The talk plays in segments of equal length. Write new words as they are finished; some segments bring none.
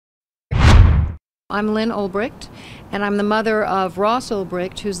I'm Lyn Ulbricht, and I'm the mother of Ross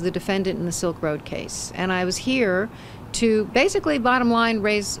Ulbricht, who's the defendant in the Silk Road case. And I was here to basically, bottom line,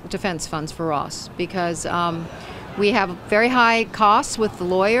 raise defense funds for Ross because we have very high costs with the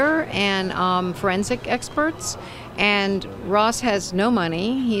lawyer and forensic experts, and Ross has no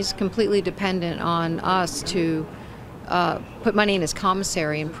money. He's completely dependent on us to put money in his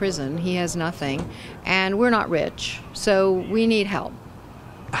commissary in prison. He has nothing, and we're not rich, so we need help.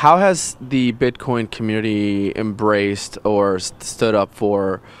 How has the Bitcoin community embraced or stood up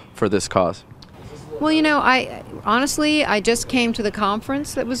for this cause? Well, you know, I just came to the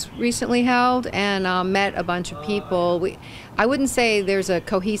conference that was recently held and met a bunch of people. I wouldn't say there's a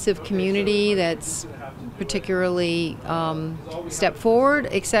cohesive community that's particularly stepped forward,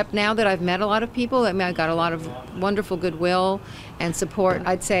 except now that I've met a lot of people. I mean, I got a lot of wonderful goodwill and support.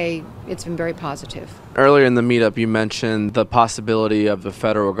 I'd say it's been very positive. Earlier in the meetup, you mentioned the possibility of the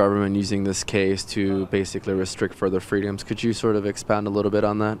federal government using this case to basically restrict further freedoms. Could you sort of expound a little bit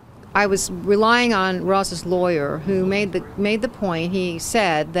on that? I was relying on Ross's lawyer, who made the point. He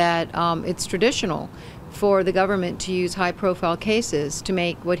said that it's traditional for the government to use high-profile cases to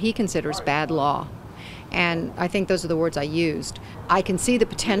make what he considers bad law. And I think those are the words I used. I can see the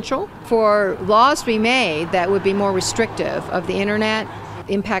potential for laws to be made that would be more restrictive of the internet,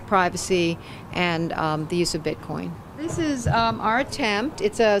 impact privacy, and the use of Bitcoin. This is our attempt.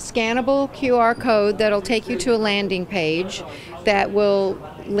 It's a scannable QR code that'll take you to a landing page that will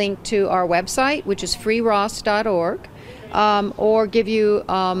link to our website, which is freeross.org, or give you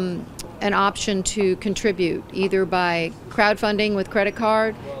an option to contribute either by crowdfunding with credit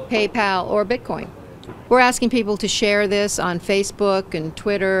card, PayPal, or Bitcoin. We're asking people to share this on Facebook and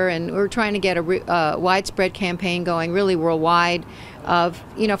Twitter, and we're trying to get a widespread campaign going really worldwide of,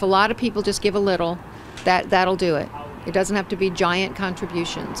 you know, if a lot of people just give a little, that'll do it. It doesn't have to be giant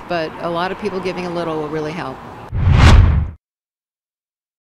contributions, but a lot of people giving a little will really help.